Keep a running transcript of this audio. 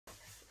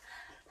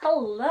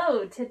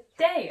Hello,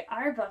 today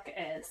our book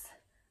is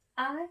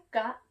I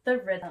Got the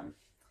Rhythm,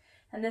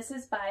 and this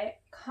is by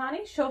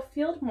Connie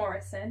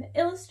Schofield-Morrison,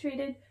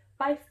 illustrated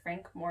by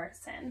Frank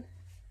Morrison.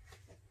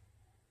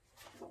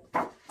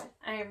 I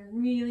am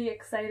really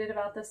excited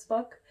about this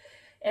book.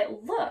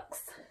 It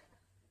looks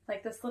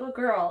like this little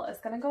girl is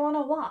going to go on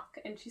a walk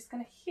and she's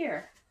going to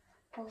hear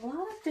a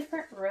lot of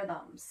different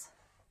rhythms.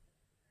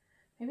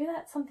 Maybe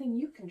that's something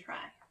you can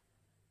try.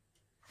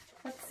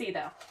 Let's see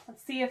though.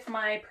 Let's see if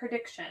my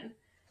prediction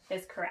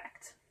is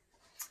correct.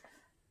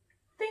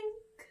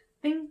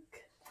 Think.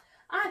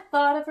 I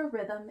thought of a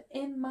rhythm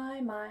in my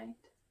mind.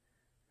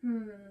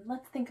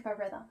 Let's think of a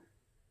rhythm.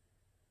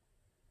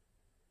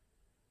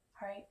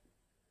 All right.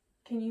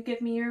 Can you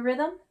give me your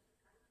rhythm?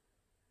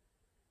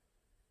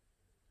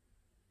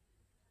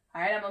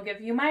 All right, I'm gonna give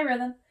you my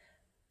rhythm.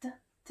 Dun,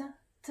 dun,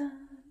 dun,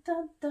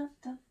 dun, dun,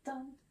 dun,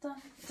 dun,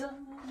 dun,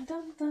 dun,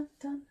 dun, dun,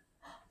 dun.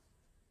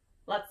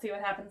 Let's see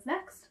what happens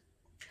next.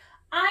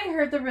 I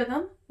heard the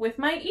rhythm with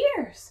my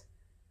ears.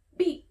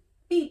 Beat,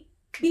 beat,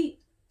 beat,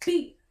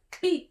 beat,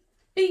 beat,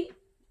 beat,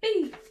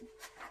 beat.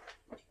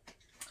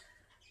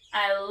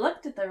 I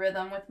looked at the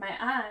rhythm with my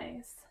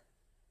eyes.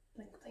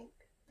 Blink, blink,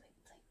 blink,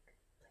 blink,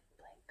 blink,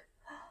 blink.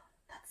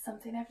 That's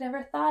something I've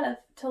never thought of,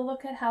 to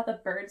look at how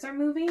the birds are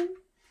moving,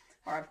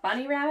 or a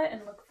bunny rabbit,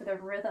 and look for the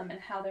rhythm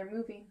and how they're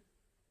moving.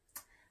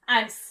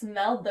 I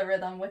smelled the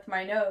rhythm with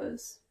my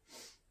nose.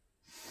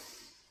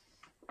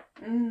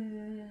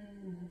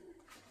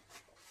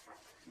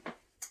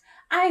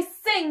 I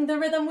sang the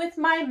rhythm with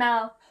my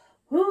mouth.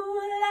 Ooh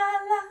la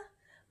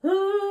la,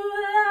 ooh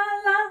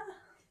la la.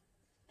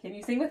 Can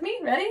you sing with me?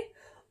 Ready?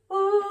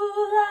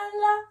 Ooh la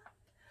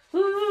la,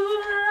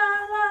 ooh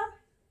la la.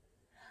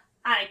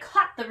 I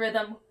caught the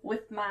rhythm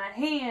with my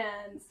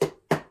hands.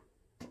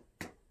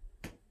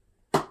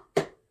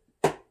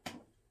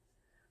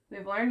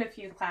 We've learned a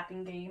few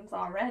clapping games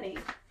already.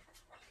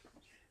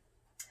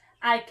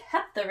 I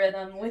kept the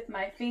rhythm with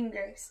my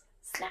fingers.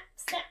 Snap,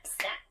 snap,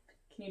 snap.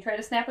 Can you try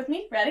to snap with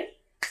me? Ready?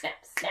 Snap,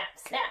 snap,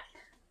 snap.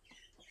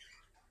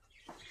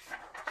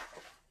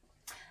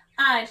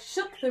 I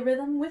shook the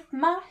rhythm with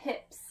my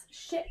hips.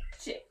 Shake,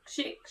 shake,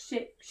 shake,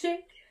 shake, shake.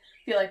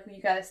 I feel like you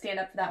gotta stand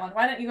up for that one.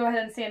 Why don't you go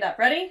ahead and stand up?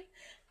 Ready?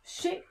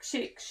 Shake,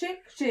 shake,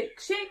 shake,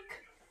 shake,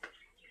 shake.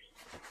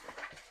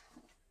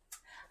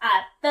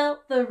 I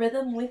felt the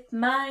rhythm with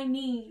my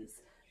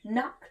knees.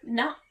 Knock,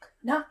 knock,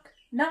 knock,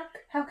 knock.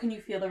 How can you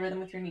feel the rhythm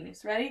with your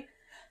knees? Ready?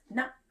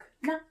 Knock,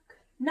 knock,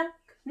 knock,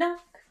 knock.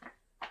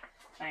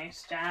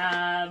 Nice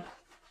job.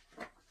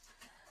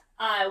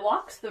 I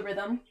walked the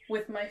rhythm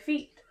with my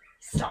feet.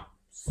 Stomp,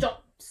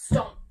 stomp,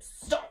 stomp,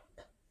 stomp.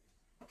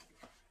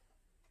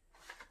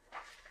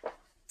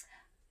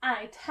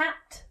 I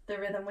tapped the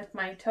rhythm with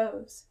my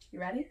toes.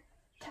 You ready?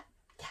 Tap,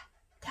 tap,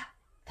 tap,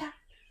 tap.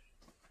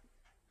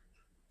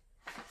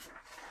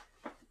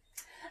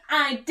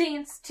 I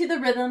danced to the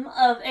rhythm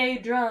of a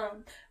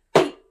drum.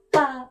 Beep,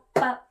 bop,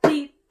 bop,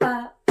 beep,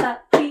 bop,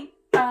 bop, beep,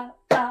 bop,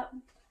 bop.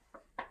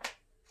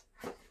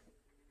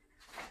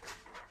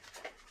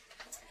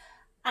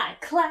 I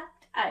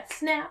clapped, I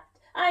snapped,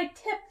 I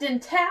tipped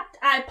and tapped,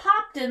 I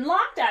popped and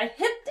locked, I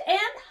hipped and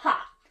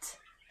hopped.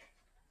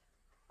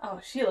 Oh,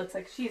 she looks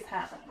like she's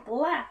having a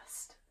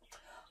blast.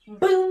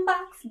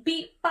 Boombox,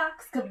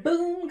 beatbox,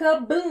 kaboom,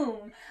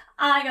 kaboom.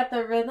 I got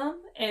the rhythm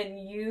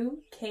and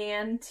you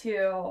can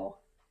too.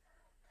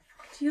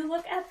 Do you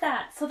look at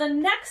that? So the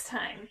next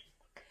time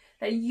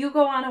that you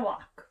go on a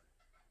walk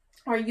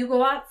or you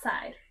go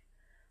outside,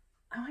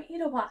 I want you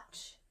to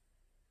watch.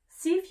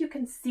 See if you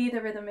can see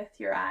the rhythm with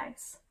your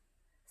eyes.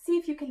 See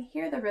if you can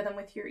hear the rhythm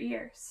with your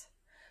ears.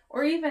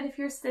 Or even if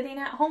you're sitting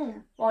at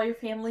home while your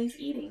family's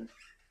eating.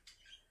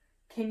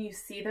 Can you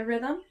see the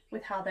rhythm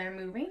with how they're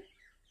moving?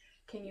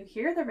 Can you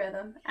hear the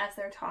rhythm as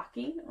they're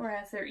talking or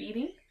as they're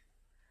eating?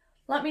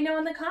 Let me know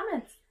in the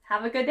comments.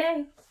 Have a good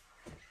day.